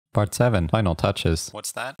Part 7. Final touches.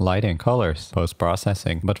 What's that? Lighting, colors,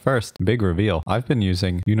 post-processing. But first, big reveal. I've been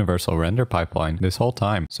using Universal Render Pipeline this whole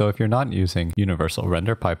time. So if you're not using Universal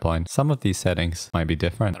Render Pipeline, some of these settings might be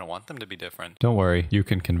different. I don't want them to be different. Don't worry, you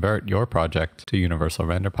can convert your project to Universal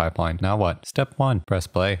Render Pipeline. Now what? Step 1. Press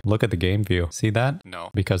play. Look at the game view. See that? No.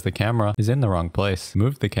 Because the camera is in the wrong place.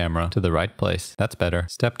 Move the camera to the right place. That's better.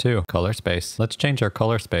 Step 2. Color space. Let's change our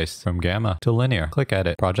color space from gamma to linear. Click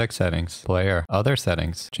Edit. Project settings. Player. Other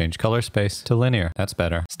settings. Change color space to linear. That's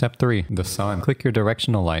better. Step 3. The sun. Click your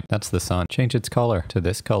directional light. That's the sun. Change its color to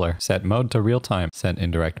this color. Set mode to real time. Set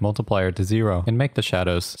indirect multiplier to 0. And make the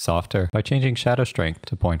shadows softer by changing shadow strength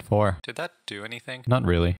to 0.4. Did that do anything? Not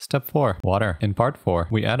really. Step 4. Water. In part 4,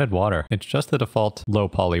 we added water. It's just the default low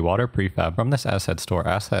poly water prefab from this asset store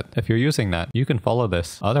asset. If you're using that, you can follow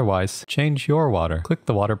this. Otherwise, change your water. Click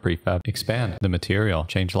the water prefab. Expand the material.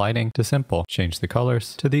 Change lighting to simple. Change the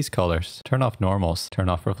colors to these colors. Turn off normals. Turn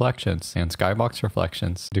off reflections and skybox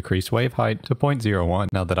reflections. Decrease wave height to 0.01.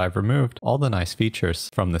 Now that I've removed all the nice features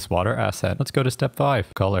from this water asset, let's go to step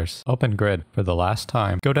 5. Colors. Open grid. For the last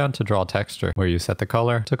time, go down to draw texture where you set the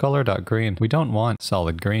color to color.green. We don't want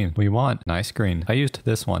solid green. We want nice green. I used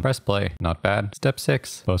this one. Press play. Not bad. Step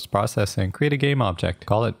 6. Post-processing. Create a game object.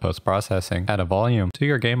 Call it post-processing. Add a volume to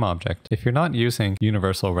your game object. If you're not using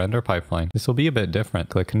Universal Render Pipeline, this will be a bit different.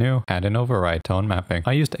 Click New. Add an override. Tone mapping.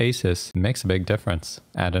 I used ACES. It makes a big difference.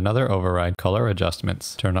 Add another override. Color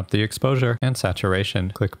adjustments. Turn up the exposure and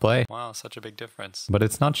saturation. Click play. Wow, such a big difference. But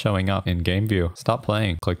it's not showing up in game view. Stop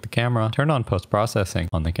playing. Click the camera. Turn on post-processing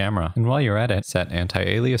on the camera. And while you're at it, set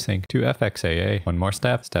anti-aliasing to FXAA. One more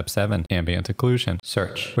step. Step 7. Ambient occlusion.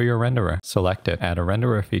 Search for your renderer. Select it. Add a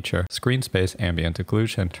renderer feature. Screen space ambient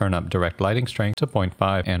occlusion. Turn up direct lighting strength to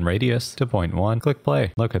 0.5 and radius to 0.1. Click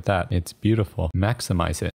play. Look at that. It's beautiful.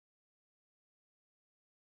 Maximize it.